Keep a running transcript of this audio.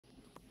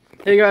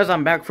Hey guys,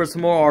 I'm back for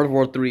some more Art of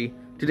War 3.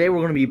 Today we're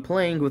going to be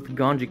playing with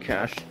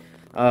Ganjikash,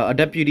 a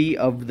deputy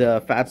of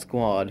the Fat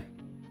Squad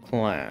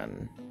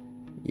clan.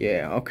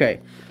 Yeah,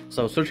 okay.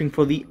 So, searching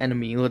for the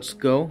enemy. Let's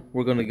go.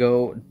 We're going to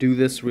go do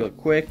this real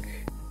quick.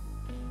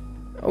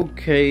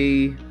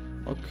 Okay.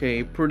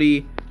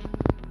 Pretty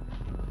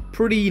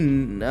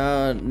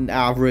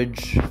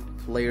average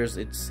players,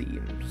 it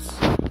seems.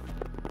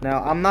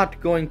 Now, I'm not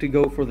going to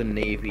go for the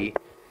Navy,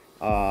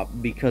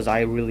 because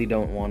I really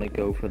don't want to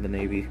go for the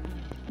Navy.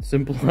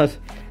 Simple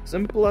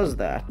as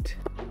that.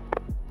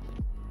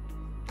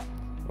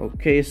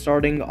 Okay,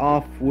 starting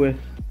off with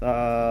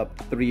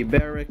 3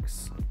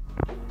 barracks,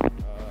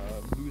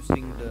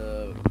 boosting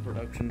the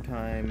production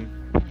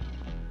time,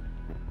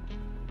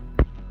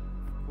 of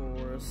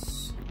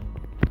course,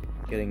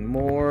 getting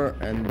more,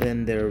 and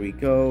then there we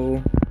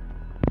go.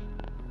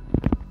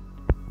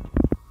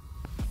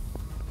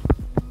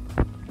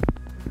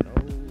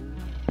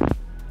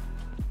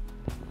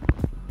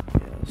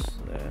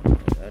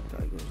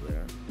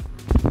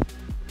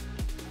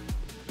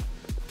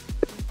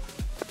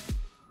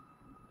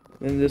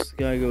 Then this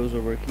guy goes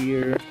over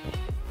here,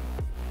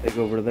 take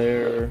over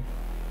there.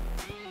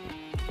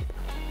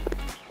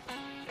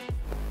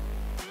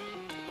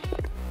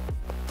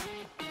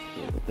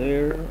 Over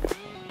there.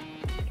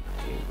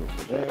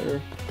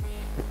 Over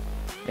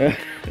there.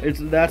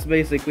 That's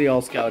basically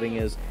all scouting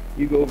is.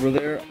 You go over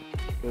there,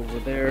 go over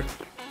there.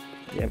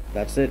 Yep,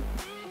 that's it.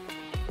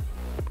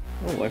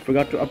 Oh, I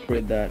forgot to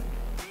upgrade that.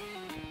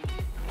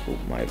 Oh,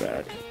 my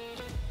bad.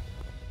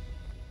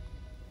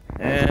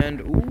 And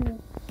ooh.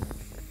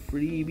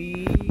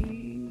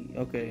 Freebie.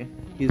 Okay,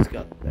 he's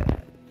got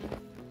that.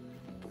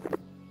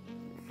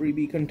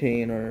 Freebie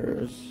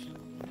containers.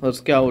 Let's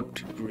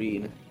scout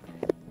green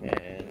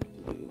and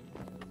blue.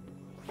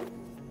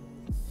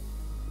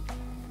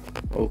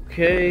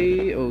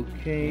 Okay.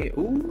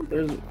 Ooh,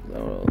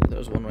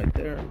 there's one right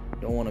there.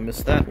 Don't want to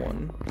miss that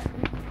one.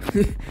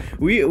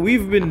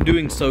 We've been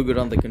doing so good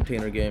on the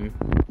container game.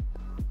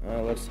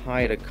 Let's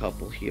hide a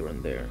couple here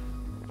and there.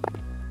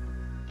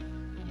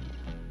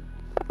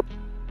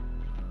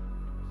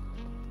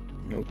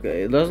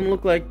 Okay, it doesn't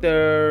look like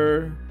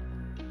they're...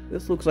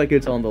 This looks like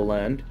it's on the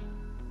land.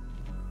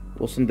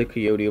 We'll send the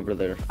coyote over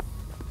there.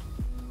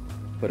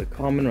 Put a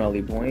common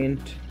rally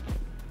point.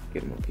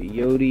 Get more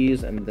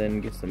coyotes, and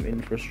then get some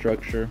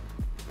infrastructure.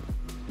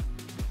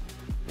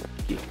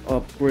 Keep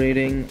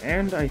upgrading,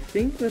 and I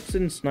think that's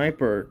in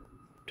sniper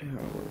tower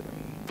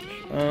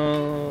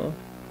range.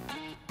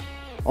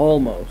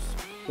 Almost.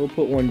 We'll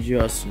put one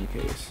just in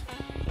case.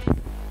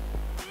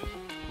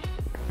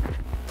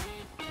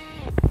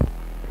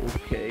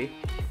 Okay.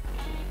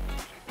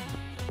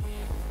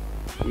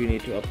 We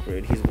need to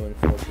upgrade. He's going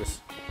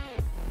fortress.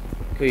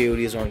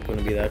 Coyotes aren't going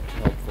to be that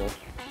helpful.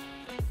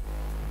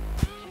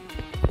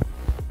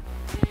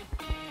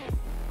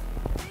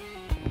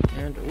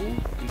 And, ooh,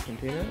 free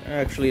container.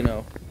 Actually,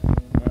 no.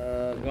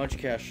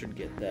 Ganjikash should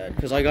get that,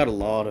 because I got a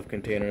lot of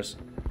containers.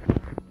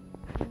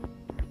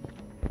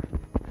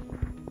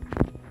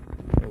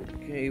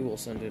 Okay, we'll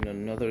send in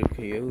another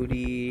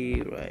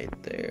coyote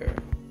right there.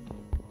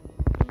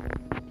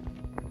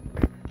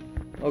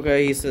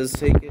 Okay, he says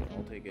take it,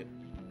 I'll take it.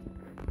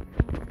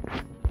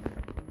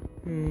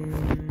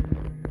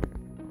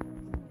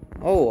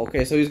 Oh,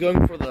 okay, so he's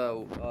going for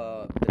the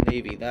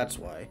Navy, that's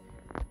why.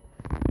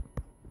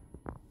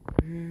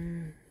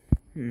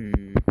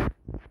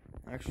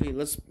 Actually,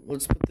 let's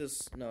put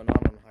this, no,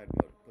 not on hide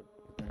mode, put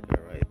that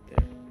guy right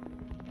there.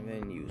 And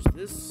then use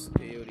this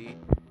coyote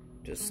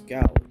to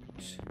scout.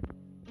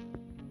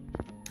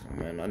 Oh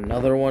man,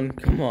 another one?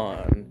 Come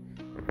on.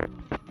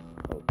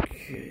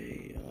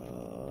 Okay.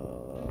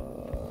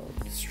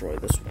 Destroy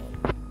this one.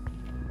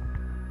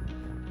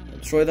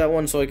 Destroy that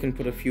one so I can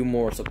put a few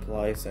more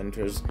supply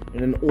centers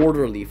in an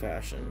orderly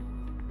fashion.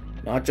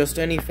 Not just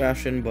any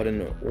fashion, but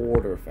in an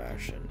order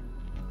fashion.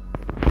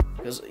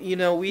 Because, you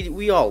know,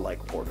 we all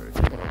like order.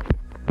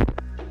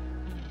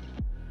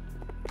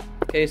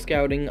 Okay,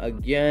 scouting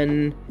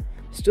again.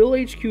 Still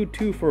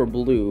HQ2 for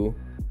blue.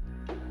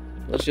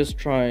 Let's just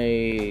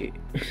try...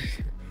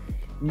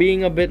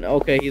 being a bit...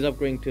 Okay, he's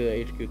upgrading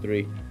to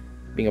HQ3.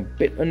 Being a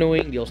bit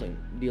annoying,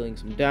 dealing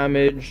some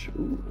damage.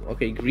 Ooh,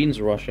 okay,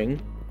 green's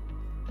rushing.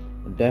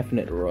 A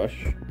definite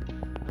rush.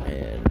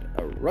 And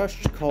a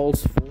rush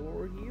calls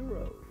for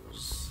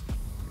heroes.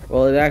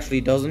 Well, it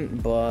actually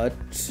doesn't, but...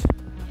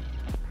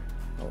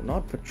 Oh,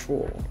 not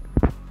patrol.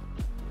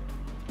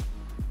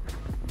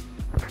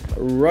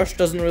 A rush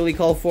doesn't really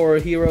call for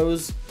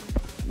heroes.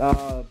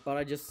 But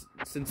I just...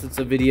 Since it's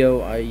a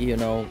video, you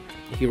know,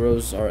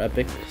 heroes are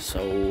epic.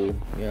 So,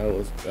 you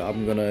know,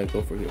 I'm gonna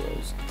go for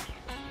heroes.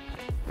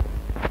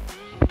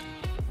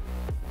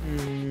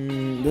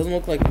 Doesn't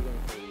look like we're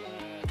going for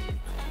land.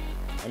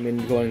 I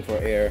mean, going for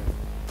air.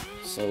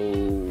 So...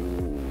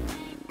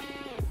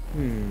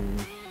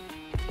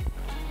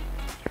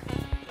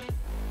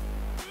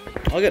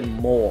 I'll get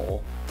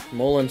Mole.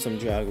 Mole and some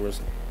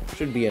Jaguars.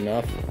 Should be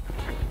enough.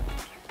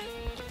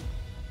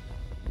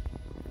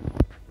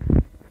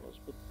 Let's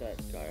put that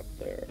guy up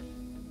there.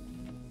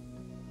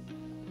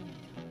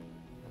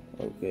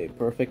 Okay,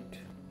 perfect.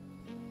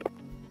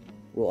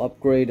 We'll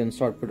upgrade and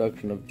start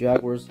production of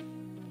Jaguars.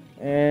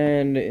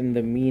 And in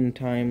the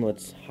meantime,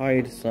 let's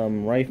hide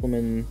some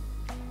riflemen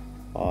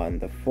on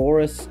the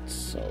forest.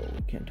 So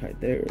we can't hide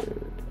there.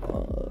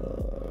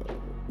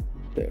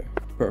 There.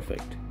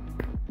 Perfect.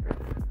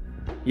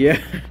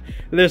 Yeah,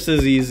 this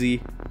is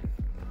easy.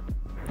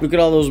 Look at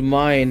all those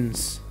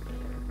mines.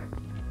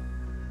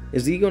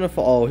 Is he gonna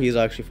fall? Oh, he's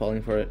actually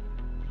falling for it.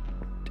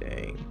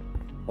 Dang.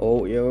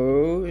 Oh,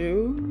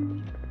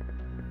 yo.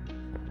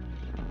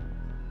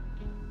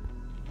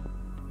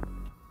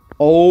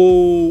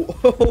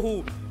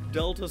 Oh,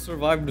 Delta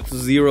survived with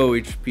 0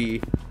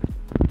 HP.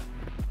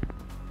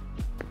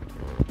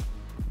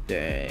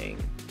 Dang.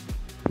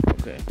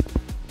 Okay.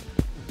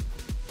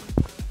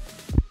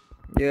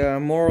 Yeah,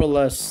 more or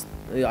less,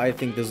 I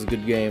think this is a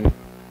good game.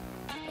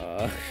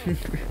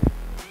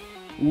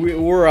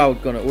 We're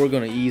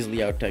gonna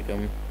easily out-tech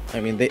them. I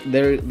mean,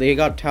 they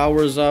got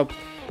towers up.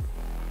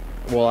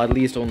 Well, at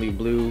least only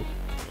blue.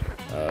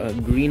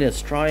 Green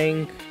is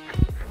trying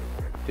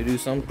to do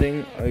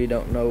something. I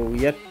don't know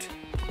yet.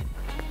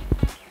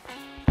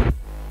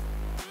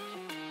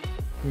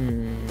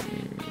 You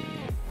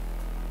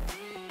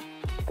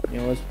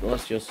know,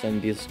 let's just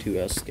send these two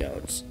as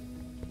scouts.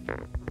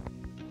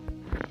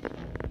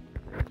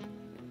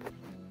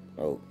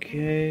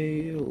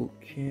 Okay.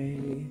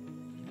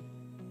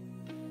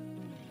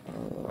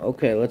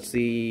 Okay, let's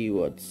see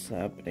what's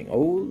happening.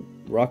 Oh,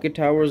 rocket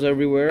towers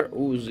everywhere.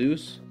 Oh,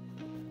 Zeus.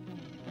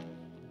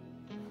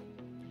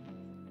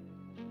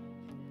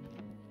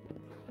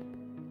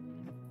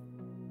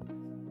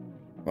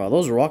 Wow,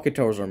 those rocket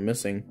towers are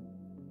missing.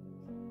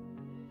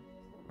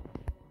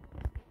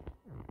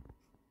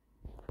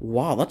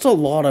 Wow, that's a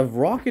lot of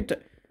Bruh,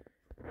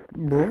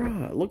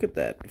 look at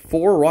that.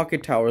 4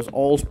 rocket towers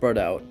all spread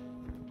out.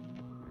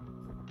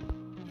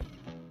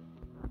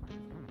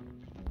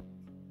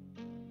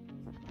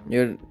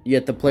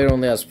 Yet the player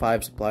only has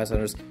 5 supply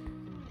centers.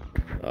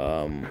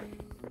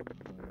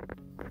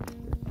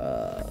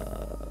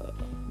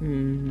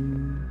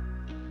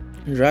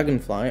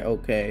 Dragonfly,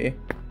 okay.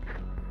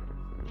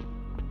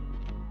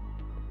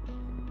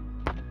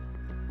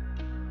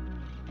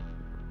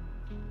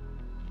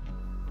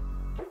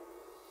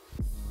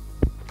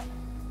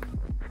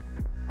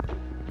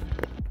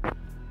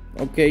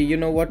 Okay, you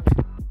know what?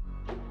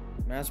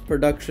 Mass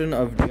production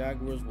of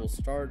Jaguars will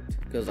start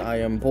because I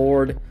am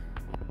bored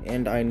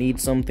and I need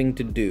something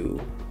to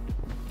do.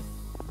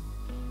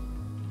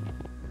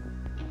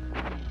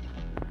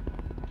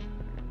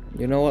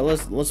 You know what?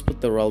 Let's put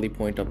the rally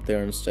point up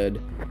there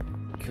instead.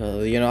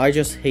 Cause you know I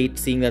just hate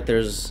seeing that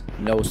there's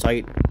no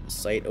site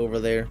over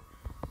there.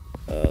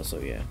 So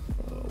yeah,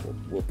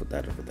 we'll put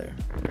that over there.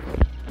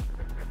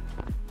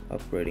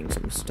 Upgrading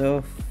some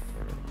stuff.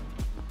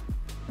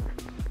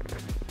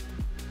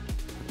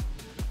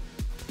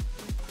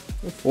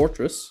 A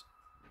fortress.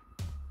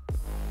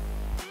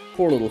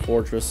 Poor little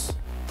fortress.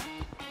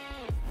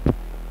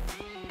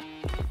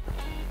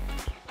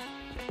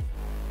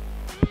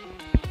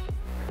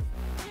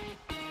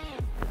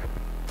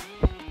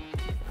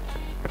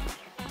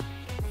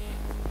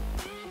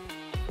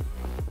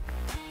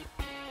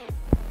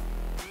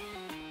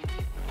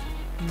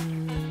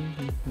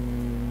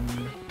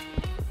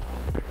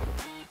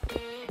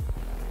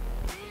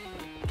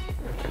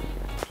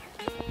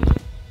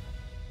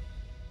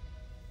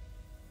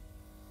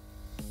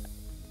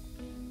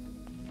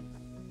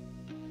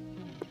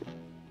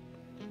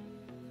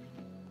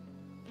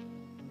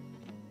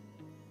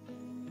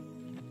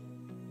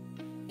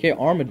 Okay,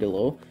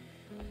 armadillo.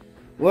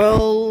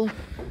 Well,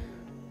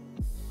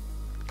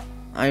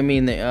 I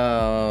mean,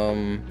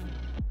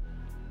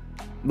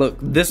 look,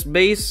 this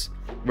base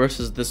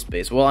versus this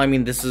base. Well, I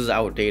mean, this is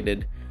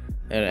outdated,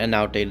 an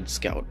outdated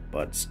scout,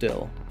 but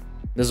still,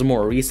 this is a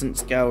more recent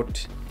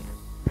scout.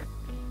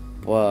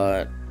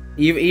 But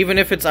even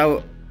if it's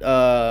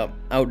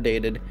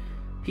outdated,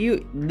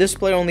 this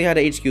player only had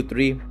HQ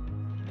 3,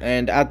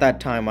 and at that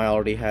time I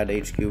already had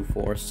HQ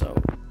 4,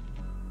 so.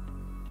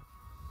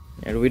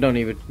 And we don't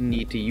even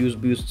need to use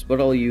boosts,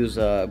 but I'll use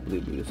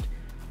blue boost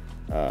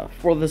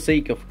for the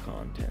sake of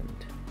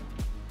content,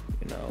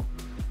 you know.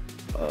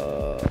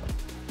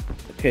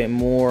 Okay,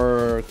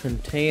 more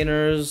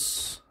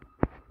containers.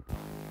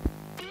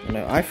 You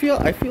know, I feel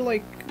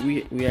like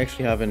we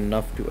actually have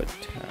enough to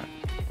attack.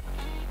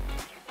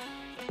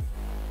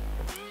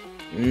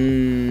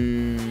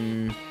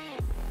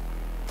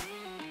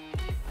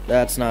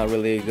 That's not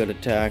really a good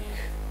attack.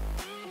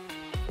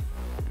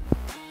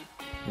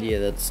 Yeah,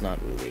 that's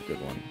not really a good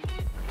one.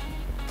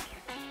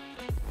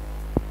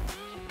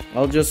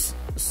 I'll just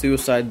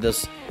suicide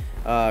this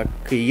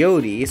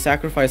coyote,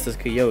 sacrifice this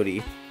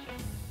coyote,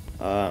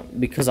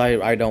 because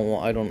I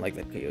don't like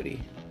that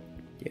coyote.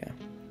 Yeah,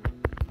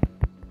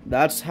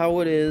 that's how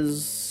it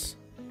is.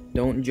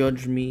 Don't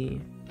judge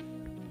me.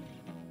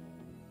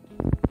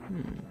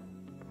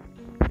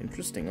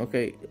 Interesting.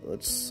 Okay,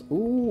 let's.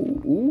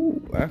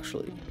 Ooh.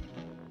 Actually,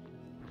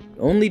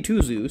 only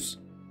 2 Zeus.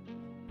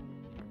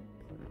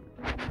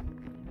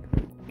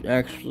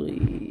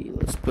 Actually,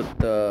 let's put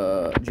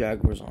the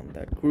Jaguars on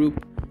that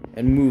group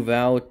and move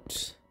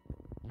out.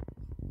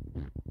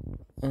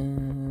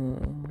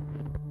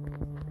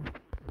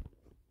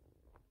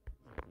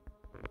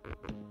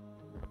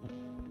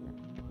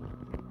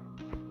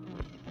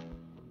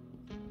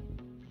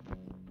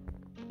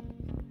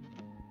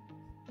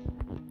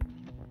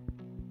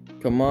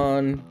 Come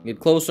on, get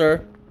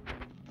closer.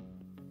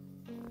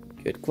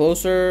 Get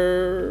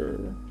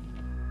closer.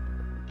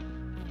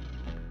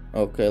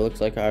 Okay,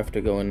 looks like I have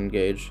to go and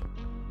engage.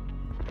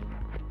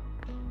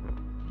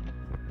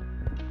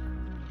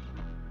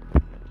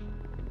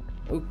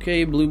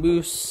 Okay, blue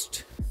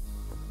boost.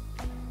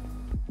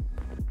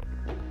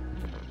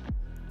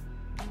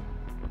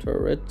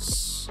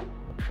 Turrets.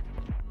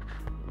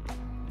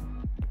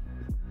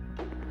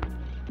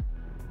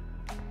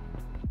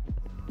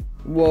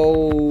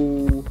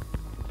 Whoa.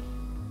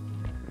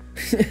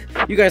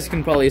 You guys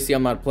can probably see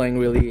I'm not playing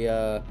really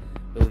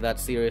that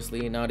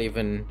seriously, not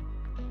even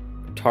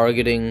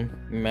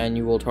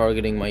manual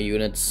targeting my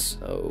units.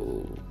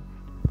 Oh.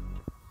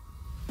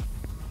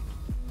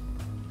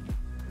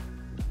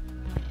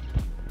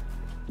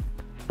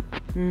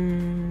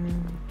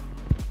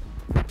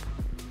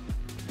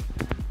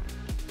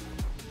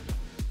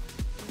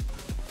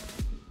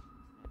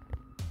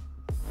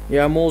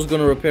 Yeah, Mole's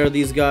gonna repair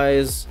these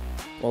guys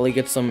while he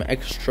gets some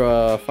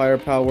extra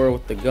firepower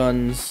with the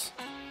guns.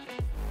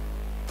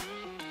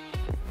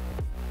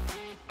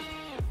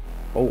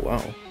 Oh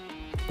wow,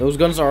 those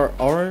guns are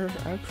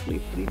actually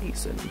pretty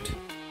decent.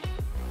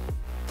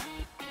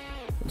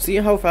 Let's see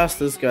how fast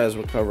this guy is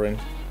recovering.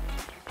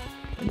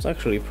 It's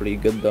actually pretty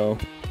good though.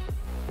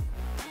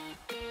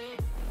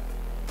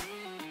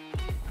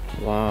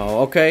 Wow.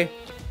 Okay.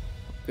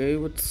 Okay.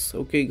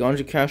 Okay?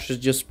 Ganjikash is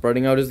just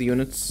spreading out his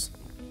units.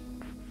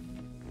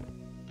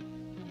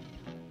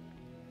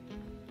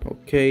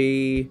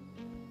 Okay.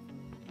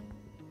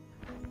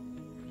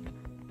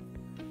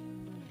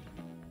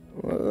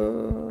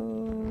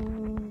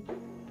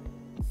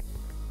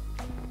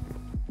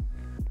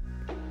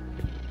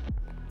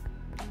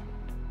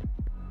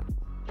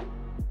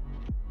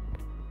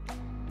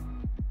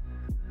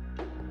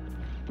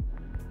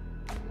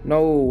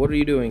 No, what are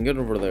you doing? Get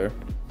over there.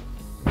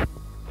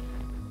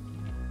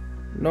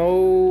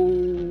 No.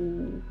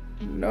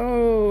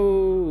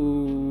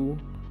 No.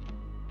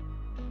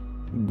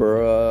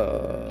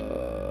 Bruh.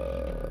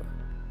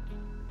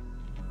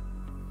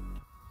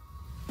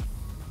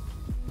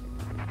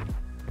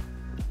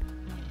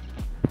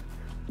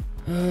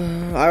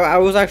 I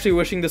was actually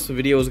wishing this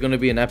video was gonna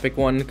be an epic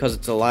one because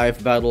it's a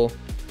live battle.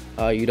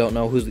 You don't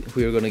know who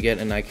you're gonna get,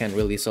 and I can't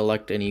really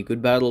select any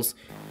good battles.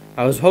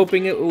 I was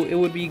hoping it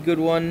would be a good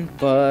one,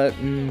 but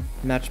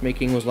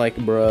matchmaking was like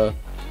bruh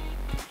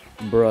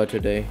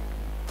today.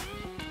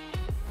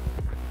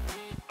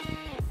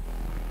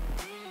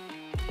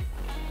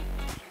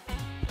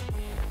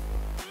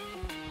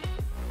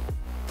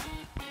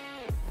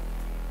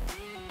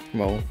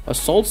 Well,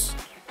 assaults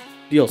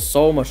deal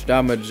so much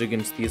damage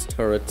against these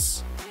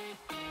turrets.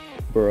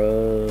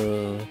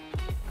 Bruh.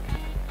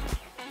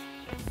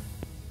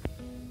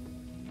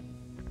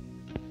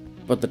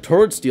 But the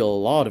turrets deal a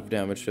lot of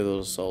damage to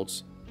those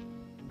assaults.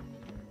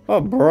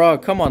 Oh,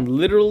 bruh, come on,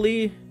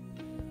 literally?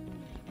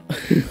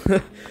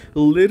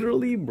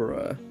 Literally,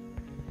 bruh.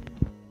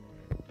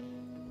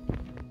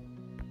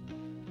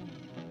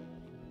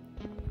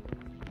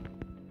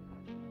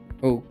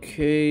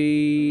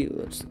 Okay,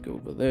 let's go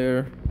over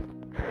there.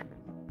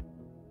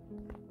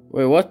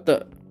 Wait, what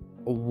the?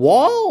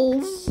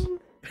 Walls?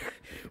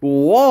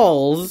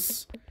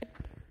 Walls?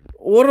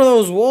 What are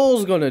those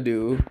walls gonna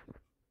do?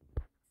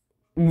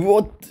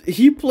 What?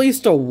 He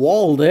placed a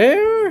wall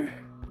there?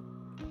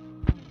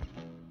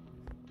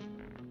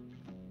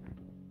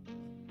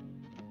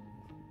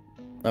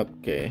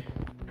 Okay.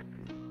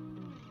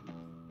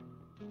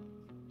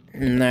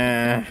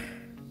 Nah.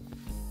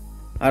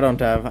 I don't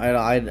have.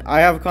 I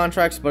have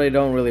contracts, but I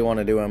don't really want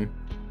to do them.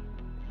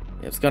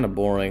 It's kind of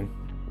boring.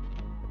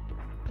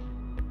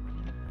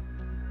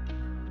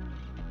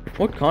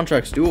 What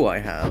contracts do I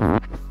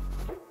have?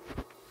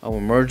 Oh,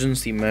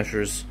 emergency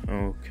measures.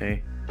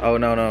 Okay. Oh,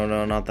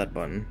 no, not that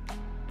button.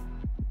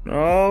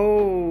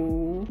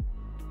 No.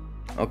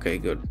 Okay,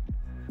 good.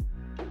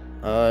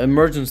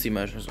 Emergency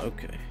measures.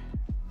 Okay.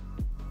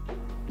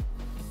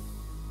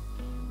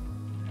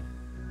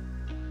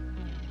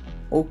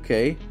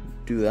 Okay,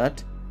 do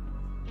that.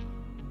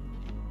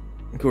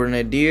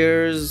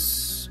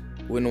 Grenadiers.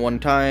 Win one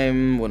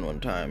time.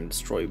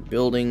 Destroy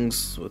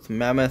buildings with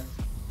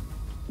Mammoth.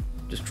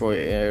 Destroy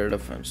air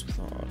defense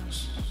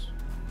thoughts.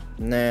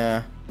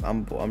 Nah,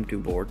 I'm too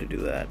bored to do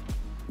that.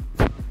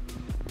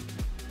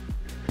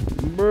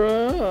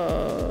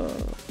 Bruh.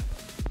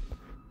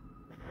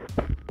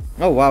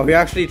 Oh wow, he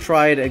actually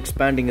tried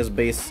expanding his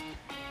base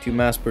to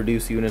mass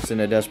produce units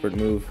in a desperate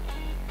move.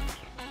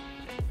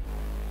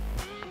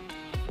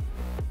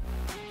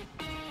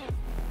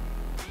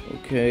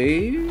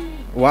 Okay.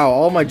 Wow,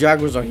 all my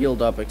Jaguars are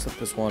healed up except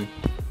this one.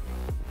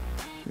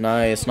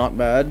 Nice, not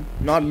bad.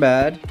 Not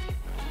bad.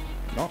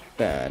 Not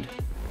bad.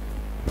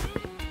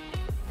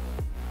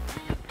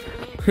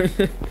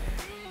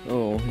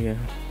 Oh yeah.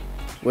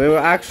 Wait,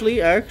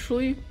 actually,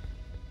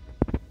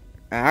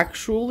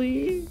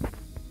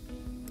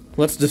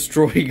 let's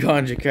destroy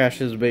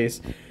Ganjikash's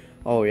base.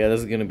 Oh yeah, this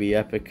is gonna be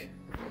epic.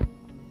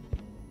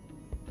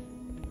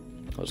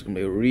 Oh, it's gonna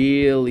be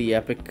really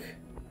epic.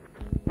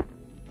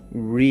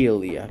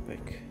 Really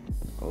epic.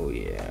 Oh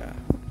yeah.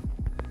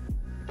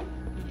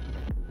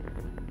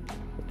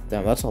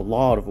 Damn, that's a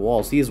lot of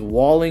walls. He's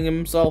walling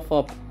himself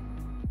up.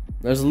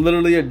 There's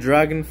literally a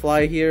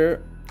dragonfly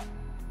here.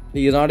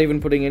 He is not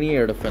even putting any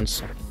air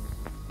defense.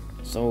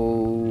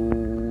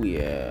 So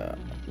yeah.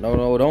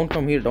 No, don't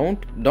come here.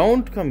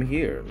 Don't come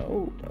here.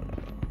 No.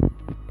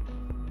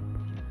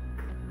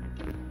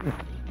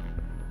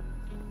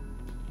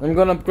 I'm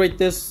gonna upgrade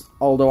this,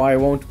 although I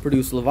won't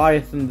produce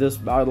Leviathan this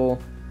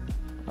battle.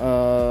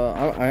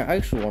 I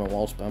actually want to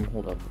wall spam.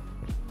 Hold up.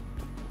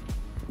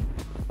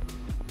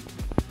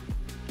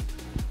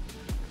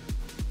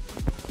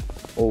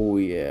 Oh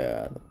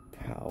yeah, the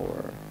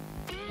power.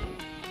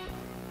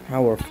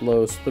 Power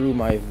flows through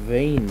my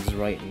veins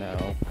right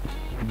now.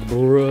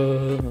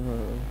 Bruh.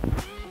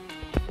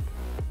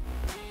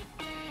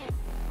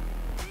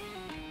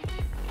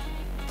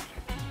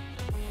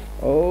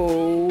 Oh.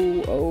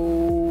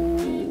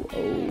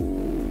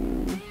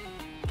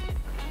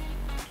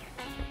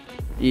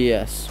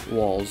 Yes,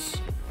 walls.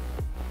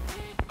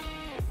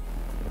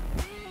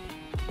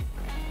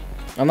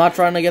 I'm not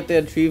trying to get the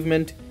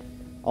achievement,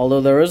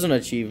 although there is an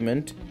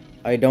achievement.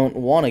 I don't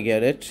want to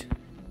get it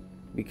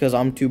because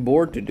I'm too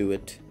bored to do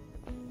it.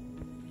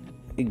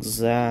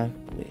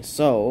 Exactly.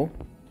 So,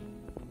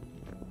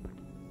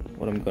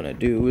 what I'm gonna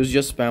do is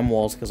just spam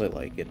walls because I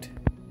like it.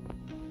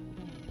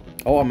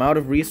 Oh, I'm out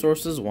of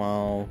resources?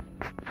 Wow.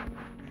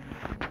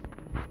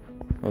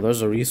 Oh,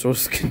 there's a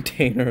resource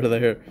container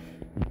there.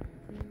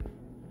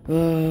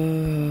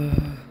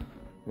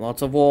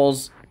 Lots of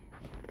walls.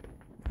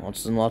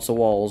 Lots and lots of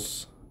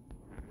walls.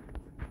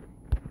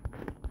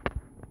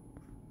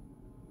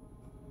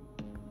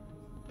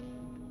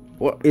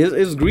 What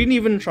is green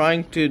even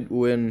trying to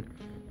win?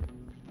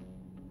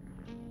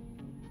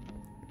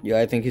 Yeah,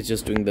 I think he's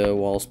just doing the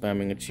wall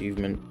spamming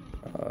achievement.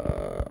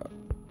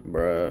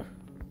 Bruh.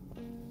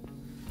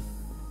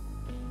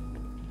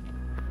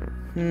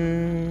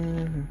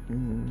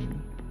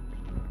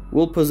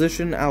 We'll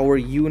position our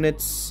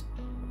units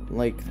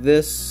like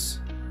this.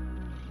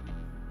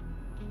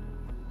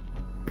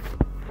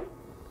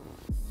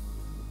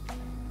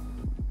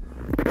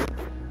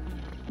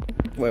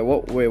 Wait,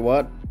 what? Wait,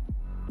 what?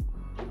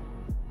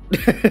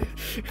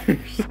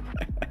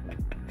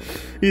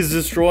 He's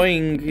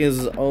destroying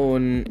his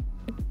own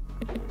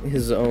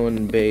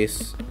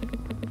base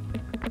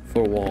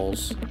for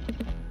walls.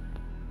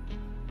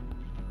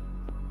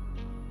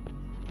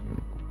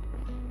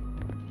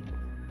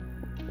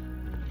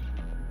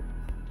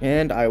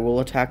 And I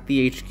will attack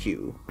the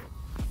HQ.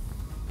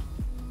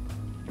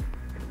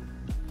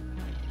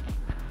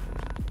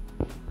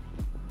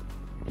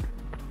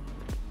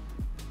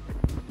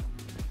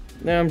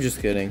 No, I'm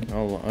just kidding.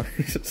 Hold on.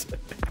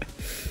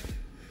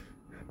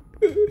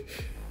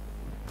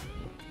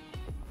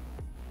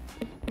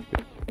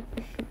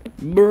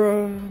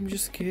 Bruh, I'm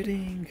just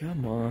kidding.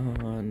 Come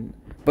on.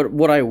 But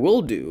what I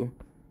will do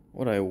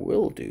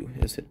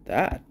is hit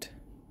that.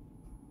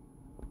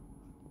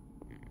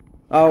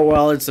 Oh,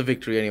 well, it's a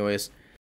victory anyways.